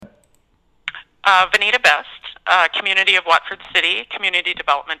Vawnita Best, Community of Watford City, Community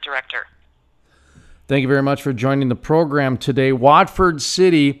Development Director. Thank you very much for joining the program today. Watford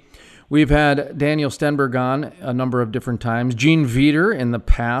City, we've had Daniel Stenberg on a number of different times, Gene Veter in the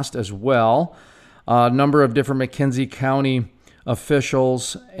past as well, a number of different McKenzie County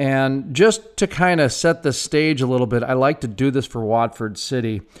officials. And just to kind of set the stage a little bit, I like to do this for Watford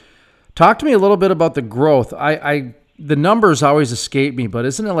City. Talk to me a little bit about the growth. The numbers always escape me, but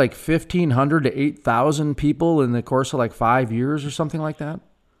isn't it like 1,500 to 8,000 people in the course of like 5 years or something like that?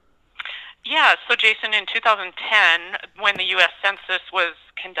 Yeah, so Jason, in 2010, when the U.S. Census was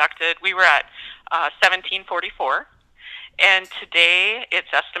conducted, we were at 1744. And today it's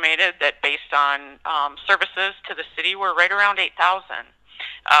estimated that based on services to the city, we're right around 8,000.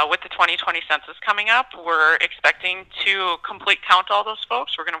 With the 2020 census coming up, we're expecting to complete count all those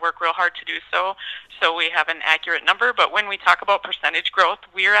folks. We're going to work real hard to do so we have an accurate number. But when we talk about percentage growth,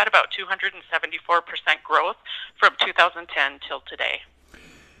 we're at about 274% growth from 2010 till today.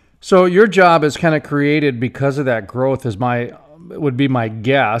 So your job is kind of created because of that growth, would be my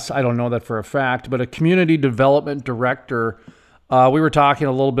guess. I don't know that for a fact, but a community development director. We were talking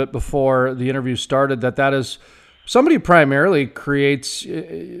a little bit before the interview started that is somebody who primarily creates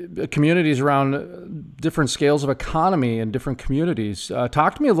communities around different scales of economy in different communities.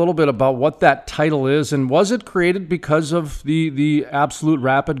 Talk to me a little bit about what that title is, and was it created because of the absolute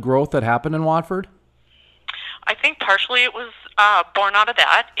rapid growth that happened in Watford? I think partially it was born out of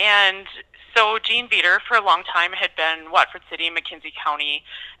that. And so Gene Veter, for a long time, had been Watford City and McKenzie County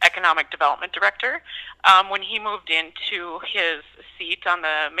Economic Development Director. When he moved into his seat on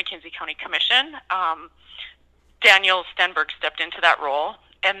the McKenzie County Commission, Daniel Stenberg stepped into that role.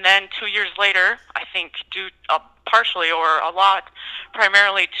 And then 2 years later, I think due partially or a lot,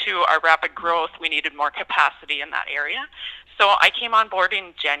 primarily to our rapid growth, we needed more capacity in that area. So I came on board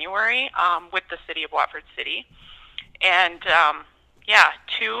in January with the city of Watford City. And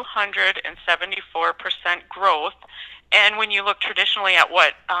 274% growth. And when you look traditionally at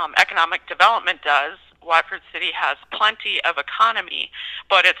what economic development does, Watford City has plenty of economy,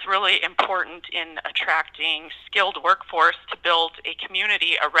 but it's really important in attracting skilled workforce to build a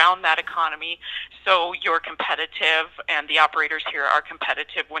community around that economy so you're competitive and the operators here are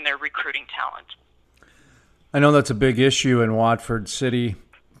competitive when they're recruiting talent. I know that's a big issue in Watford City,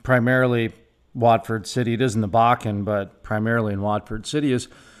 primarily Watford City. It is in the Bakken, but primarily in Watford City is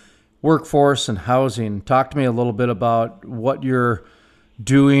workforce and housing. Talk to me a little bit about what you're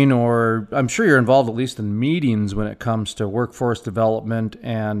doing, or I'm sure you're involved at least in meetings when it comes to workforce development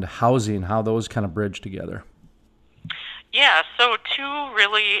and housing, how those kind of bridge together. Yeah, so two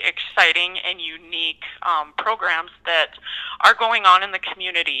really exciting and unique programs that are going on in the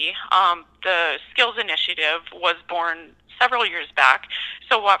community. The Skills Initiative was born several years back.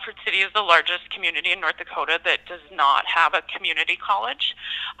 So Watford City is the largest community in North Dakota that does not have a community college.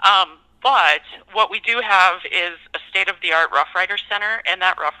 But what we do have is a state-of-the-art Rough Rider Center, and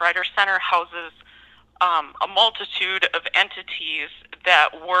that Rough Rider Center houses a multitude of entities that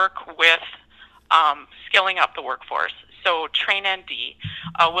work with skilling up the workforce. So Train ND,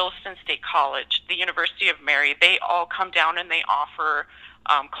 Williston State College, the University of Mary, they all come down and they offer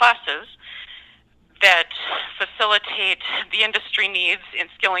classes that facilitate the industry needs in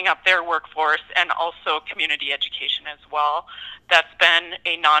skilling up their workforce and also community education as well. That's been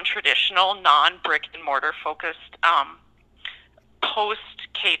a non-traditional, non-brick and mortar focused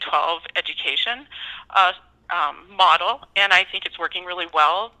post-K-12 education model, and I think it's working really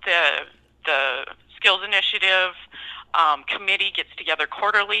well. The Skills Initiative committee gets together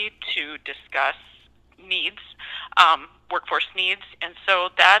quarterly to discuss needs, workforce needs, and so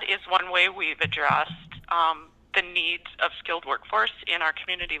that is one way we've addressed the needs of skilled workforce in our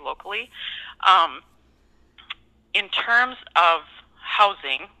community locally. In terms of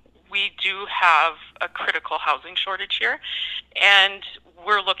housing, we do have a critical housing shortage here, and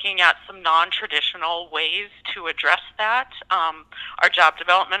we're looking at some non-traditional ways to address that. Our Job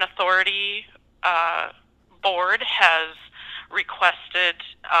Development Authority board has requested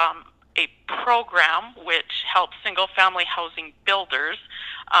a program which helps single-family housing builders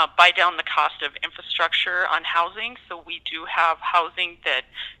buy down the cost of infrastructure on housing. So we do have housing that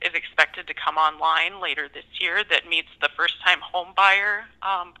is expected to come online later this year that meets the first-time home buyer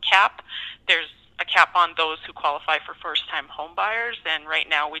cap. There's a cap on those who qualify for first-time home buyers, and right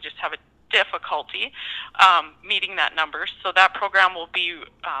now we just have a difficulty meeting that number. So that program will be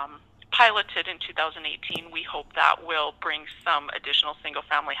piloted in 2018. We hope that will bring some additional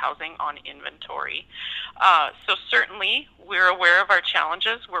single-family housing on inventory. So certainly, we're aware of our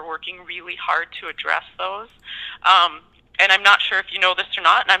challenges. We're working really hard to address those. and I'm not sure if you know this or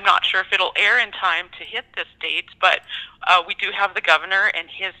not, and I'm not sure if it'll air in time to hit this date, but we do have the governor and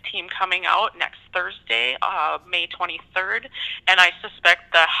his team coming out next Thursday, May 23rd, and I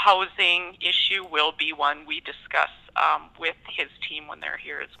suspect the housing issue will be one we discuss with his team when they're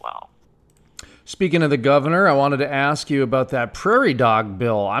here as well. Speaking of the governor, I wanted to ask you about that prairie dog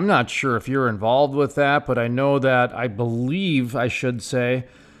bill. I'm not sure if you're involved with that, but I know that I should say,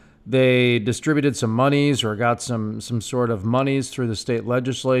 they distributed some monies or got some sort of monies through the state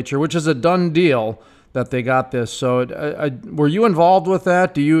legislature, which is a done deal that they got this. So were you involved with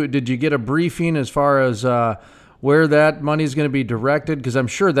that? Did you get a briefing as far as where that money is going to be directed? Because I'm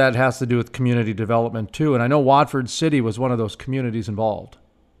sure that has to do with community development too. And I know Watford City was one of those communities involved.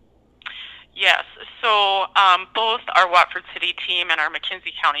 Yes, so both our Watford City team and our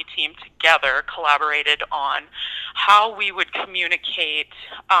McKenzie County team together collaborated on how we would communicate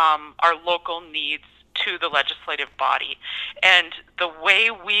our local needs to the legislative body. And the way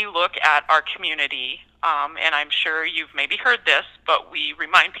we look at our community, and I'm sure you've maybe heard this, but we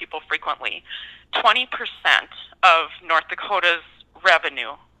remind people frequently, 20% of North Dakota's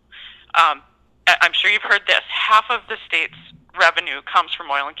revenue, I'm sure you've heard this, half of the state's revenue comes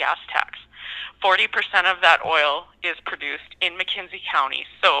from oil and gas tax. 40% of that oil is produced in McKenzie County.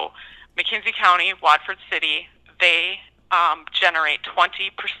 So McKenzie County, Watford City, they generate 20%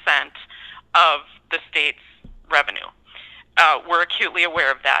 of the state's revenue. We're acutely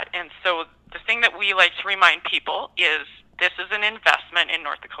aware of that. And so the thing that we like to remind people is this is an investment in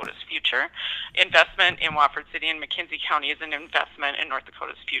North Dakota's future. Investment in Watford City and McKenzie County is an investment in North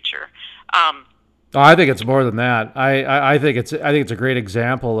Dakota's future. I think it's more than that. I think it's a great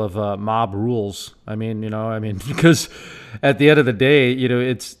example of mob rules. I mean, because at the end of the day,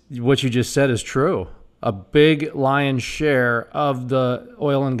 it's what you just said is true. A big lion's share of the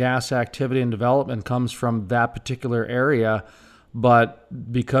oil and gas activity and development comes from that particular area, but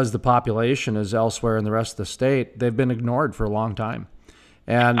because the population is elsewhere in the rest of the state, they've been ignored for a long time.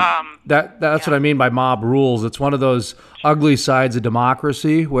 And that's what I mean by mob rules. It's one of those ugly sides of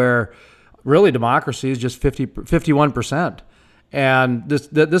democracy where really democracy is just 51%. And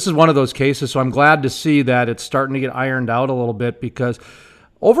this is one of those cases, so I'm glad to see that it's starting to get ironed out a little bit, because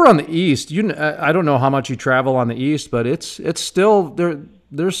over on the east, I don't know how much you travel on the east, but it's still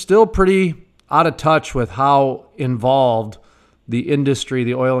they're still pretty out of touch with how involved the industry,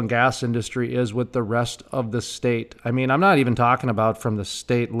 the oil and gas industry, is with the rest of the state. I mean, I'm not even talking about from the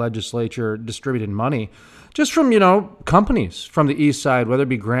state legislature distributing money, just from companies from the east side, whether it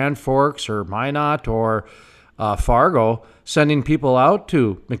be Grand Forks or Minot or Fargo, sending people out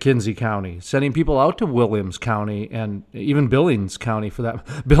to McKenzie County, sending people out to Williams County, and even Billings County for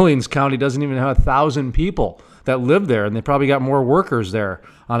that. Billings County doesn't even have 1,000 people that live there, and they probably got more workers there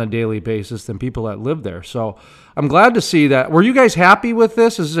on a daily basis than people that live there. So I'm glad to see that. Were you guys happy with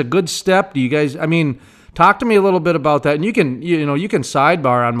this? Is this a good step? Do you guys, talk to me a little bit about that. And you can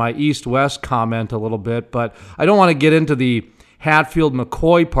sidebar on my east-west comment a little bit, but I don't want to get into the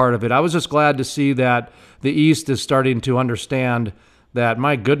Hatfield-McCoy part of it. I was just glad to see that the East is starting to understand that,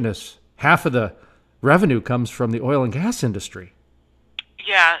 my goodness, half of the revenue comes from the oil and gas industry.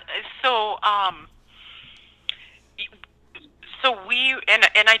 Yeah, so we, and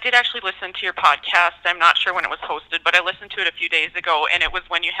I did actually listen to your podcast. I'm not sure when it was hosted, but I listened to it a few days ago, and it was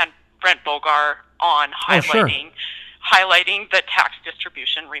when you had Brent Bogar on highlighting the tax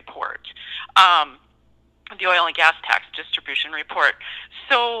distribution report, the oil and gas tax distribution report.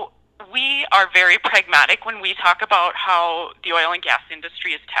 So we are very pragmatic when we talk about how the oil and gas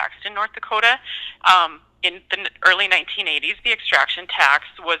industry is taxed in North Dakota. In the early 1980s, the extraction tax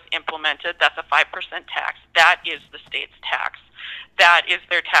was implemented. That's a 5% tax. That is the state's tax. That is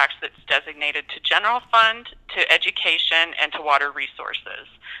their tax that's designated to general fund, to education, and to water resources.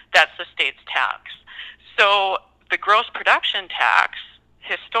 That's the state's tax. So the gross production tax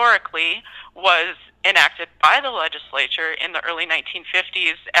historically was enacted by the legislature in the early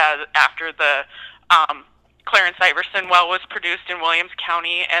 1950s after the Clarence Iverson well was produced in Williams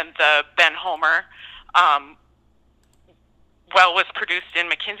County and the Ben Homer well was produced in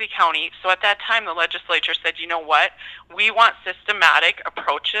McKenzie County. So at that time, the legislature said, you know what, we want systematic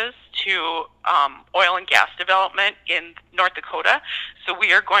approaches to oil and gas development in North Dakota. So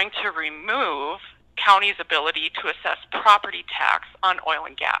we are going to remove county's ability to assess property tax on oil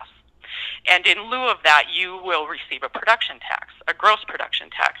and gas. And in lieu of that, you will receive a production tax, a gross production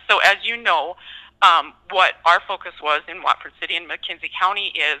tax. So as you know, what our focus was in Watford City and McKenzie County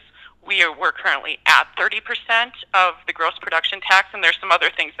is we're currently at 30% of the gross production tax, and there's some other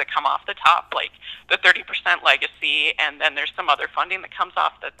things that come off the top, like the 30% legacy, and then there's some other funding that comes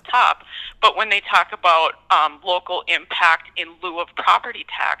off the top. But when they talk about local impact in lieu of property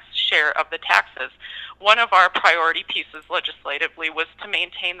tax share of the taxes, one of our priority pieces legislatively was to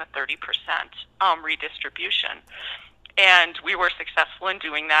maintain the 30% redistribution. And we were successful in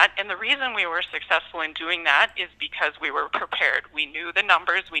doing that. And the reason we were successful in doing that is because we were prepared. We knew the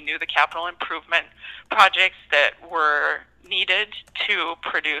numbers. We knew the capital improvement projects that were needed to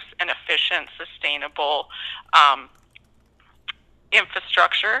produce an efficient, sustainable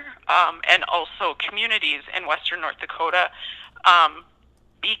infrastructure and also communities in Western North Dakota,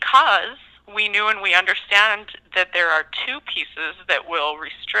 because we knew and we understand that there are two pieces that will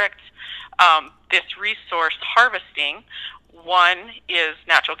restrict this resource harvesting. One is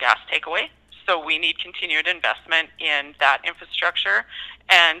natural gas takeaway, so we need continued investment in that infrastructure.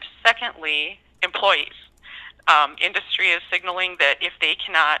 And secondly, employees. Industry is signaling that if they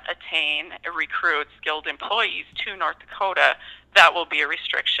cannot attain or recruit skilled employees to North Dakota, that will be a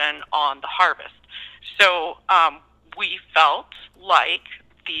restriction on the harvest. So we felt like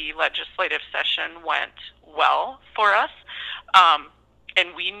the legislative session went well for us.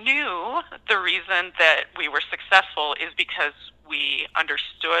 And we knew the reason that we were successful is because we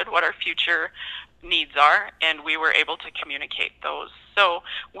understood what our future needs are, and we were able to communicate those. So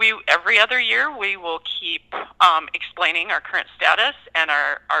every other year we will keep explaining our current status and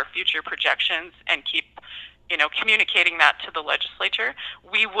our future projections, and keep communicating that to the legislature.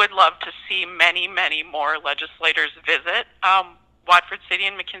 We would love to see many, many more legislators visit Watford City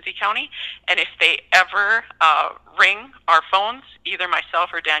and McKenzie County, and if they ever ring our phones, either myself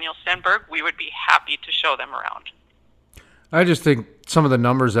or Daniel Stenberg, we would be happy to show them around. I just think some of the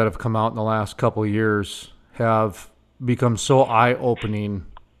numbers that have come out in the last couple of years have become so eye-opening.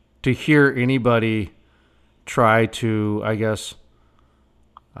 To hear anybody try to, I guess,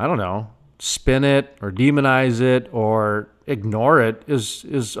 I don't know, spin it or demonize it or ignore it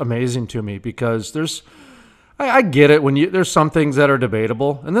is amazing to me, because I get it when there's some things that are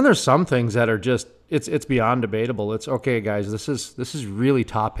debatable, and then there's some things that are just it's beyond debatable. It's okay, guys. This is really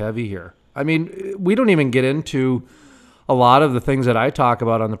top heavy here. I mean, we don't even get into a lot of the things that I talk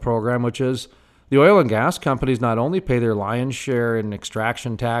about on the program, which is the oil and gas companies not only pay their lion's share in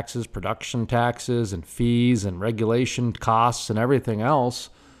extraction taxes, production taxes, and fees and regulation costs and everything else,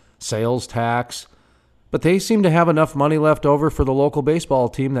 sales tax, but they seem to have enough money left over for the local baseball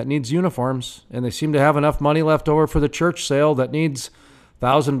team that needs uniforms, and they seem to have enough money left over for the church sale that needs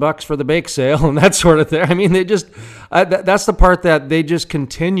 $1,000 for the bake sale and that sort of thing. I mean, they just that's the part that they just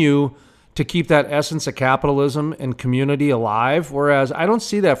continue to keep that essence of capitalism and community alive, whereas I don't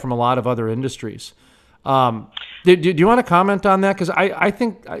see that from a lot of other industries. Do you want to comment on that? Because I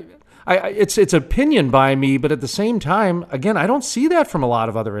think it's opinion by me, but at the same time, again, I don't see that from a lot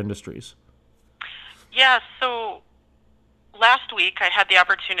of other industries. Yeah, so last week I had the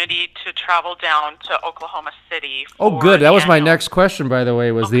opportunity to travel down to Oklahoma City. Oh, good. That was my next question, by the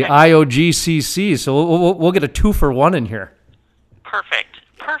way, was the IOGCC. So we'll get a 2-for-1 in here. Perfect.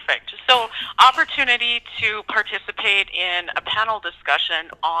 So opportunity to participate in a panel discussion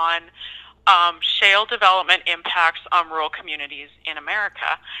on shale development impacts on rural communities in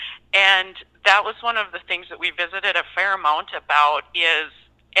America. And that was one of the things that we visited a fair amount about is,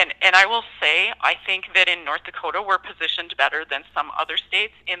 and I will say, I think that in North Dakota we're positioned better than some other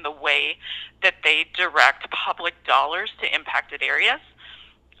states in the way that they direct public dollars to impacted areas.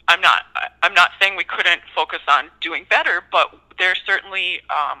 I'm not saying we couldn't focus on doing better, but there certainly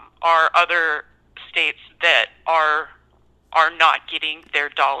are other states that are not getting their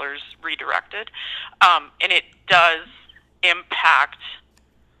dollars redirected, and it does impact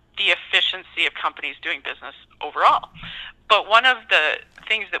the efficiency of companies doing business overall. But one of the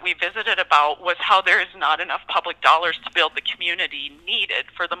things that we visited about was how there is not enough public dollars to build the community needed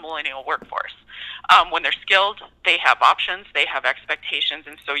for the millennial workforce. When they're skilled, they have options, they have expectations,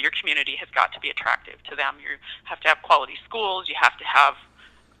 and so your community has got to be attractive to them. You have to have quality schools, you have to have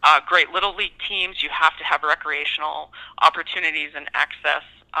great little league teams, you have to have recreational opportunities and access,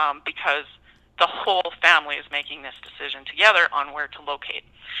 because the whole family is making this decision together on where to locate.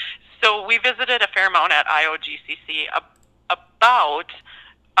 So we visited a fair amount at IOGCC about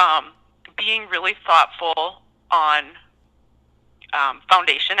being really thoughtful on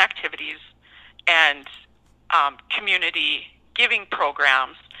foundation activities and community giving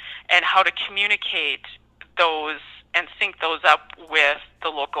programs, and how to communicate those and sync those up with the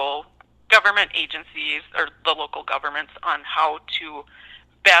local government agencies or the local governments on how to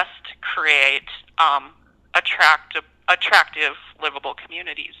best create attractive, livable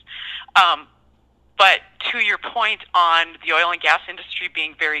communities. But to your point on the oil and gas industry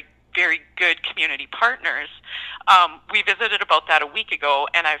being very, very good community partners, we visited about that a week ago,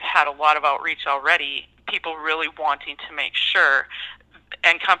 and I've had a lot of outreach already, people really wanting to make sure,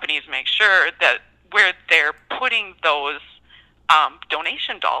 and companies make sure, that where they're putting those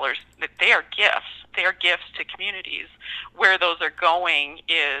donation dollars, that they are gifts. They are gifts to communities. Where those are going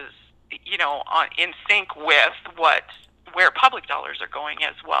is, in sync with where public dollars are going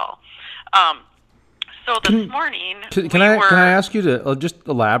as well. So this morning, can I ask you to just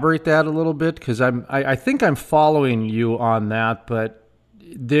elaborate that a little bit, because I think I'm following you on that, but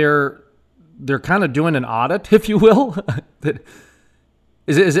they're kind of doing an audit, if you will.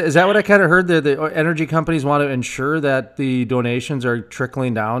 Is that what I kind of heard? The energy companies want to ensure that the donations are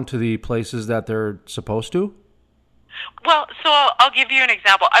trickling down to the places that they're supposed to? Well, so I'll give you an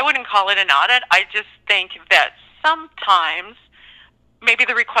example. I wouldn't call it an audit. I just think that sometimes maybe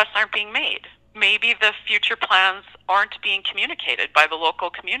the requests aren't being made. Maybe the future plans aren't being communicated by the local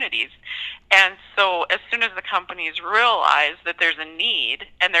communities. And so as soon as the companies realize that there's a need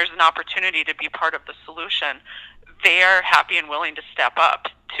and there's an opportunity to be part of the solution, they are happy and willing to step up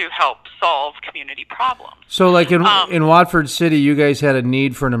to help solve community problems. So like in Watford City, you guys had a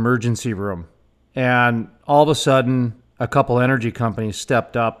need for an emergency room, and all of a sudden a couple energy companies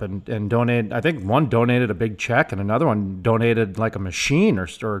stepped up and donated. I think one donated a big check and another one donated like a machine, or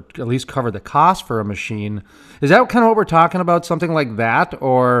at least covered the cost for a machine. Is that kind of what we're talking about, something like that,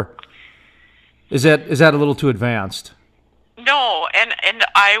 or is that a little too advanced? No, and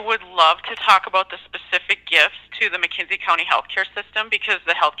I would love to talk about the specific gifts to the McKenzie County healthcare system, because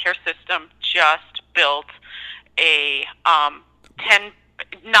the healthcare system just built a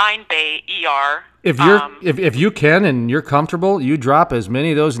 9-bay ER. If you can and you're comfortable, you drop as many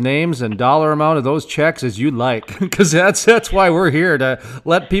of those names and dollar amount of those checks as you'd like, because that's why we're here, to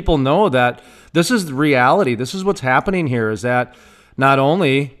let people know that this is the reality. This is what's happening here, is that not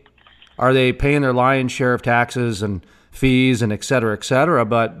only are they paying their lion's share of taxes and fees and et cetera,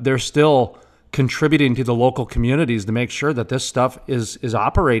 but they're still contributing to the local communities to make sure that this stuff is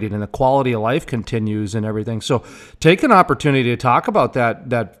operating and the quality of life continues and everything. So take an opportunity to talk about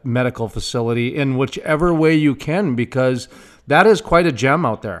that medical facility in whichever way you can, because that is quite a gem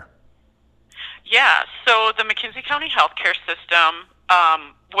out there. Yeah, so the McKenzie County healthcare system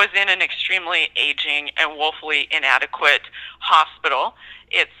was in an extremely aging and woefully inadequate hospital.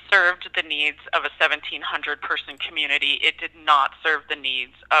 It served the needs of a 1,700-person community. It did not serve the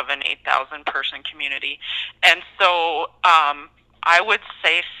needs of an 8,000-person community. And so I would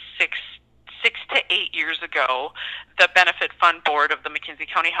say six to 8 years ago, the Benefit Fund Board of the McKenzie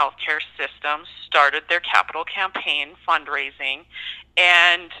County Healthcare System started their capital campaign fundraising,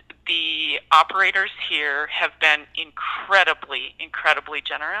 and the operators here have been incredibly, incredibly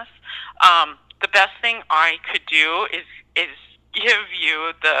generous. The best thing I could do is give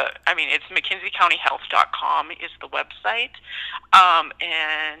you it's McKenzieCountyHealth.com is the website.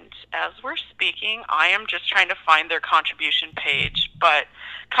 And as we're speaking, I am just trying to find their contribution page, but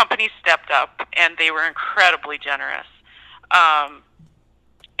companies stepped up and they were incredibly generous.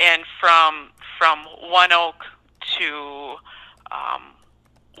 And from One Oak to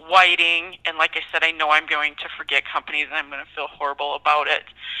Whiting, and like I said, I know I'm going to forget companies and I'm going to feel horrible about it,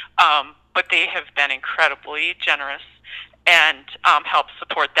 but they have been incredibly generous and help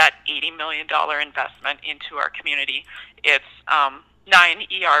support that $80 million investment into our community. It's 9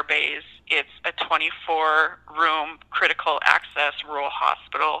 ER bays. It's a 24-room critical access rural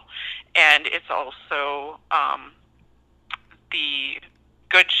hospital, and it's also the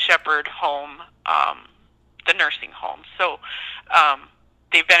Good Shepherd home, the nursing home. So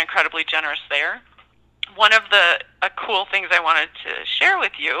they've been incredibly generous there. One of the cool things I wanted to share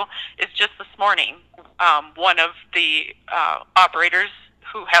with you is just this morning, one of the operators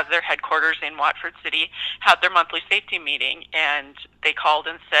who has their headquarters in Watford City had their monthly safety meeting, and they called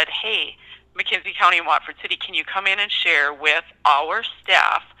and said, hey, McKenzie County and Watford City, can you come in and share with our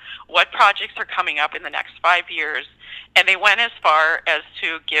staff what projects are coming up in the next 5 years? And they went as far as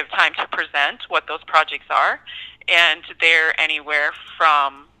to give time to present what those projects are, and they're anywhere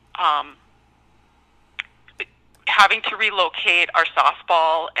from having to relocate our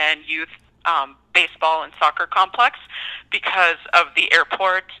softball and youth baseball and soccer complex because of the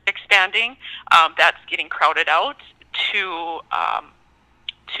airport expanding. That's getting crowded out, to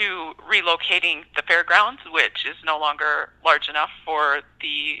relocating the fairgrounds, which is no longer large enough for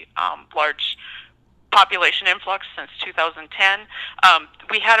the large population influx since 2010.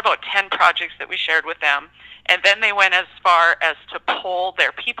 We had about 10 projects that we shared with them. And then they went as far as to poll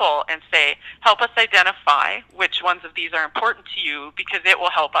their people and say, help us identify which ones of these are important to you, because it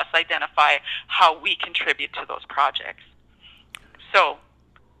will help us identify how we contribute to those projects. So,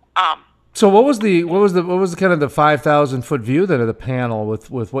 what was the kind of the 5,000-foot view then of the panel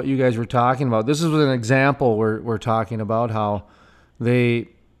with what you guys were talking about? This is an example we're talking about how they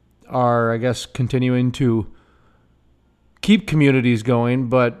are, I guess, continuing to keep communities going,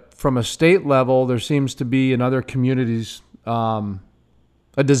 but from a state level, there seems to be in other communities a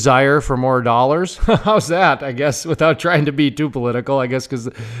desire for more dollars. How's that? I guess without trying to be too political, I guess, because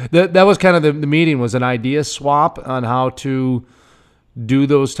that was kind of the meeting, was an idea swap on how to do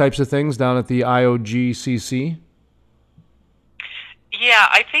those types of things down at the IOGCC. Yeah,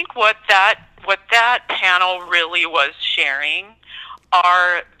 I think what that panel really was sharing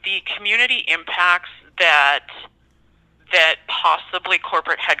are the community impacts that possibly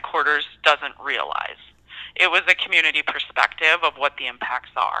corporate headquarters doesn't realize. It was a community perspective of what the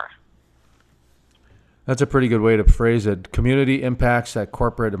impacts are. That's a pretty good way to phrase it. Community impacts that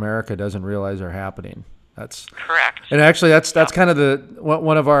corporate America doesn't realize are happening. That's correct. And actually, that's kind of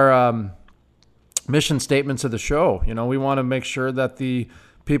one of our mission statements of the show. You know, we want to make sure that the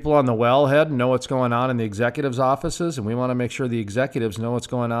people on the wellhead know what's going on in the executives' offices, and we want to make sure the executives know what's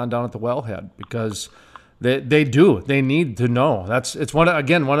going on down at the wellhead, because they do. They need to know. It's one of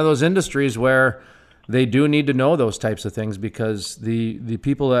those industries where they do need to know those types of things, because the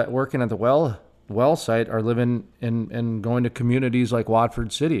people that working at the well site are living and going to communities like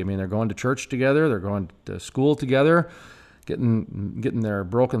Watford City. I mean, they're going to church together, they're going to school together, getting their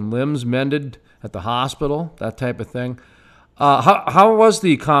broken limbs mended at the hospital, that type of thing. How was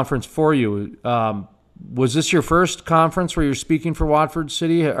the conference for you? Was this your first conference where you're speaking for Watford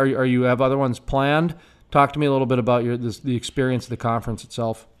City? Are you have other ones planned? Talk to me a little bit about the experience of the conference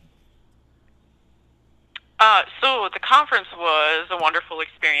itself. So the conference was a wonderful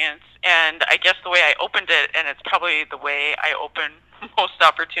experience, and I guess the way I opened it, and it's probably the way I open most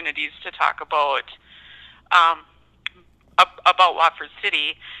opportunities to talk about Watford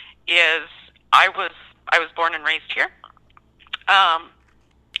City, is I was born and raised here,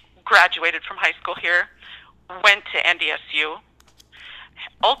 graduated from high school here, went to NDSU,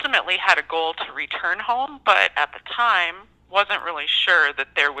 ultimately had a goal to return home, but at the time wasn't really sure that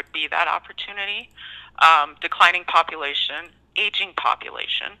there would be that opportunity. Declining population, aging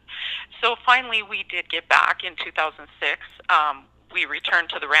population. So finally we did get back in 2006. We returned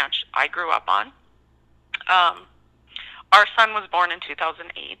to the ranch I grew up on. Our son was born in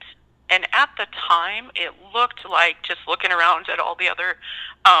 2008. And at the time, it looked like, just looking around at all the other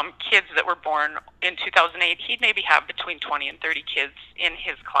kids that were born in 2008, he'd maybe have between 20 and 30 kids in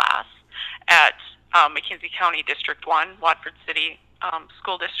his class at McKenzie County District 1, Watford City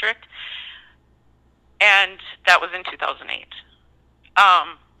School District. And that was in 2008.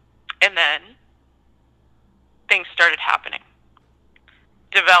 And then things started happening.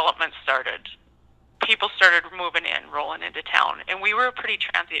 Development started. People started moving in, rolling into town. And we were a pretty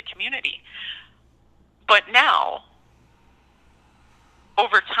transient community. But now,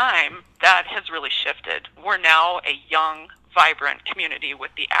 over time, that has really shifted. We're now a young, vibrant community with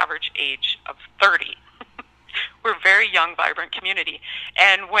the average age of 30. We're a very young, vibrant community.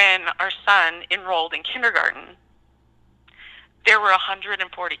 And when our son enrolled in kindergarten, there were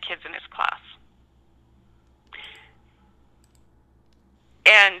 140 kids in his class.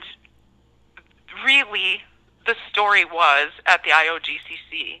 And really, the story was, at the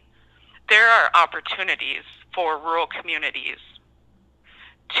IOGCC, there are opportunities for rural communities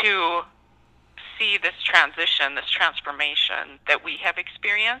to see this transition, this transformation that we have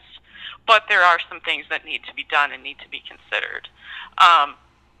experienced. But there are some things that need to be done and need to be considered. And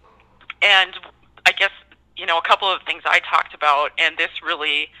I guess, a couple of things I talked about, and this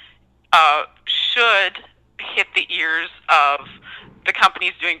really should hit the ears of the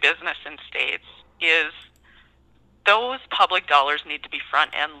companies doing business in states, is those public dollars need to be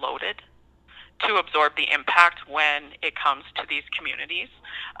front-end loaded to absorb the impact when it comes to these communities.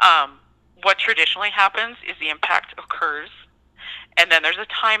 What traditionally happens is the impact occurs, and then there's a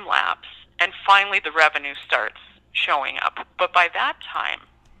time lapse, and finally the revenue starts showing up. But by that time,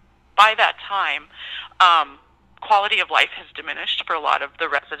 quality of life has diminished for a lot of the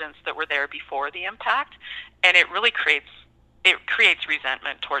residents that were there before the impact, and it really creates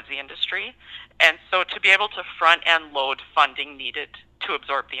resentment towards the industry. And so to be able to front-end load funding needed to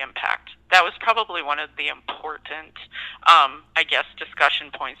absorb the impact, that was probably one of the important,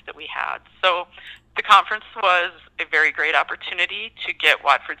 discussion points that we had. So The conference was a very great opportunity to get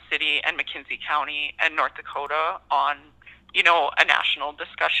Watford City and McKenzie County and North Dakota on, a national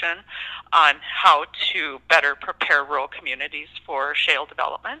discussion on how to better prepare rural communities for shale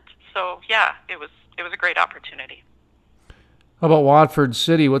development. So yeah, it was a great opportunity. How about Watford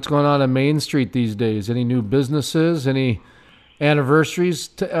City? What's going on Main Street these days? Any new businesses? Any anniversaries?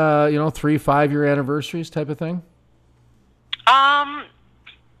 3-5 year anniversaries type of thing?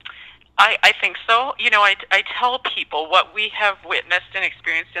 I think so. I tell people what we have witnessed and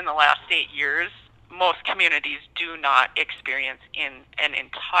experienced in the last 8 years, most communities do not experience in an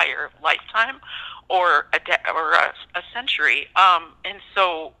entire lifetime or a century. And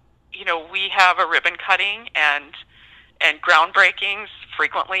so, we have a ribbon cutting and groundbreakings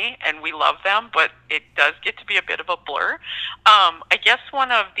frequently, and we love them, but it does get to be a bit of a blur. I guess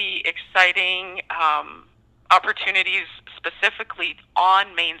one of the exciting opportunities specifically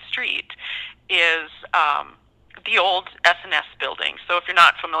on Main Street is the old S&S building. So if you're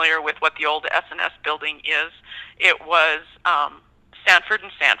not familiar with what the old S&S building is, it was Sanford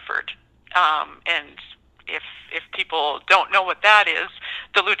and Sanford. And if people don't know what that is,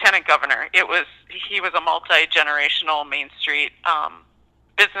 the lieutenant governor, he was a multi-generational Main Street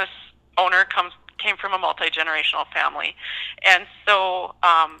business owner, came from a multi-generational family. And so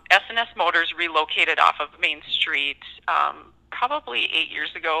S&S Motors relocated off of Main Street probably 8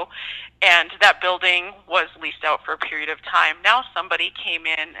 years ago, and that building was leased out for a period of time. Now somebody came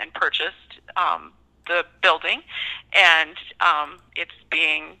in and purchased the building, and it's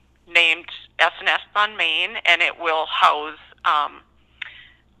being named S&S on Main, and it will house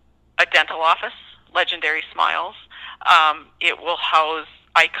a dental office, Legendary Smiles. It will house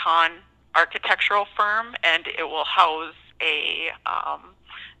Icon Architectural Firm, and it will house a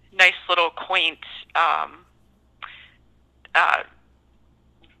nice little quaint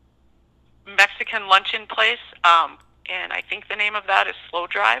Mexican luncheon place, and I think the name of that is Slow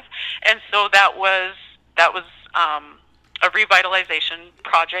Drive. And so that was a revitalization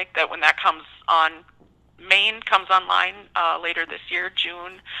project that, when that comes online later this year,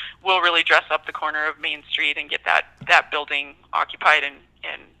 June, will really dress up the corner of Main Street and get that building occupied and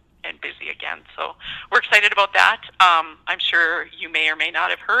busy again. So we're excited about that. I'm sure you may or may not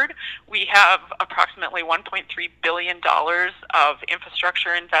have heard, we have approximately $1.3 billion of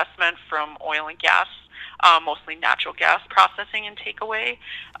infrastructure investment from oil and gas, mostly natural gas processing and takeaway,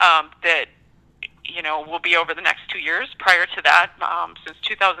 that will be over the next 2 years. Prior to that, since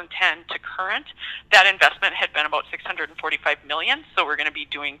 2010 to current, that investment had been about $645 million. So we're going to be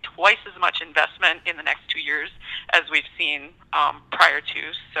doing twice as much investment in the next 2 years as we've seen prior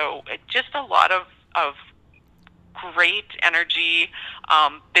to. So just a lot of great energy,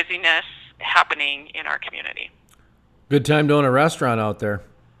 busyness happening in our community. Good time to own a restaurant out there.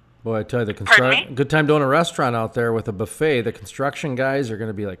 Boy, I tell you, good time to own a restaurant out there with a buffet. The construction guys are going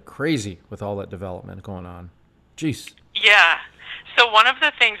to be like crazy with all that development going on. Jeez. Yeah. So one of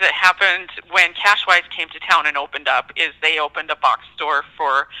the things that happened when Cashwise came to town and opened up is they opened a box store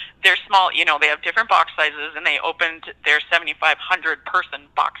for their small, they have different box sizes, and they opened their 7,500 person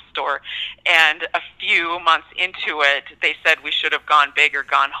box store. And a few months into it, they said we should have gone big or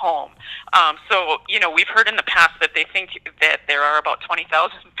gone home. So, we've heard in the past that they think that there are about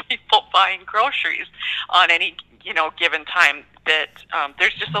 20,000 people buying groceries on any given time, that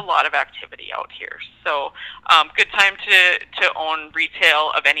there's just a lot of activity out here. So good time to own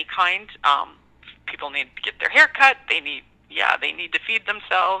retail of any kind. People need to get their hair cut. They need to feed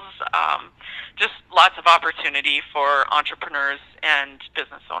themselves. Just lots of opportunity for entrepreneurs and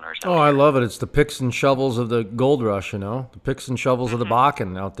business owners. Oh, I love it. It's the picks and shovels of the gold rush, the picks and shovels of the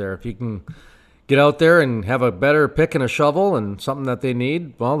Bakken out there. If you can get out there and have a better pick and a shovel and something that they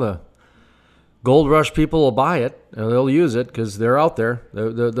need, well, the Gold Rush people will buy it. They'll use it because they're out there.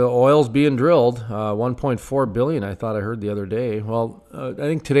 The oil's being drilled. 1.4 billion, I thought I heard the other day. Well, I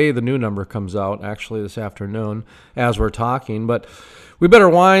think today the new number comes out, actually this afternoon, as we're talking. But we better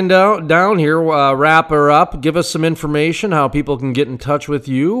wind down here, wrap her up. Give us some information, how people can get in touch with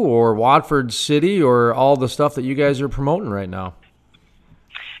you or Watford City or all the stuff that you guys are promoting right now.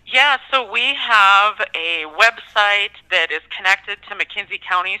 Yeah, so we have a website that is connected to McKenzie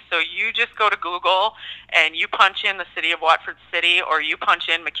County. So you just go to Google and you punch in the city of Watford City, or you punch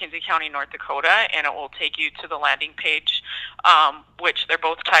in McKenzie County, North Dakota, and it will take you to the landing page, which they're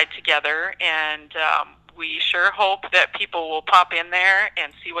both tied together. And we sure hope that people will pop in there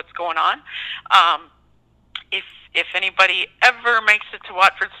and see what's going on. If anybody ever makes it to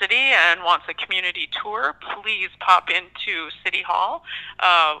Watford City and wants a community tour, please pop into City Hall.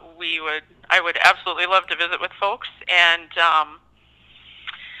 I would absolutely love to visit with folks. And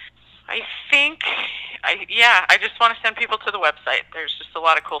I think, I just want to send people to the website. There's just a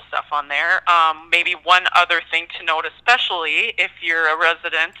lot of cool stuff on there. Maybe one other thing to note, especially if you're a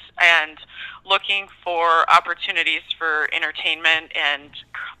resident and looking for opportunities for entertainment and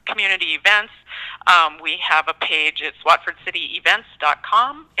community events, we have a page. It's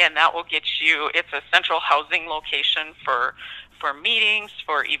watfordcityevents.com, and that will get you, it's a central housing location for meetings,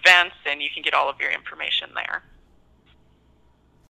 for events, and you can get all of your information there.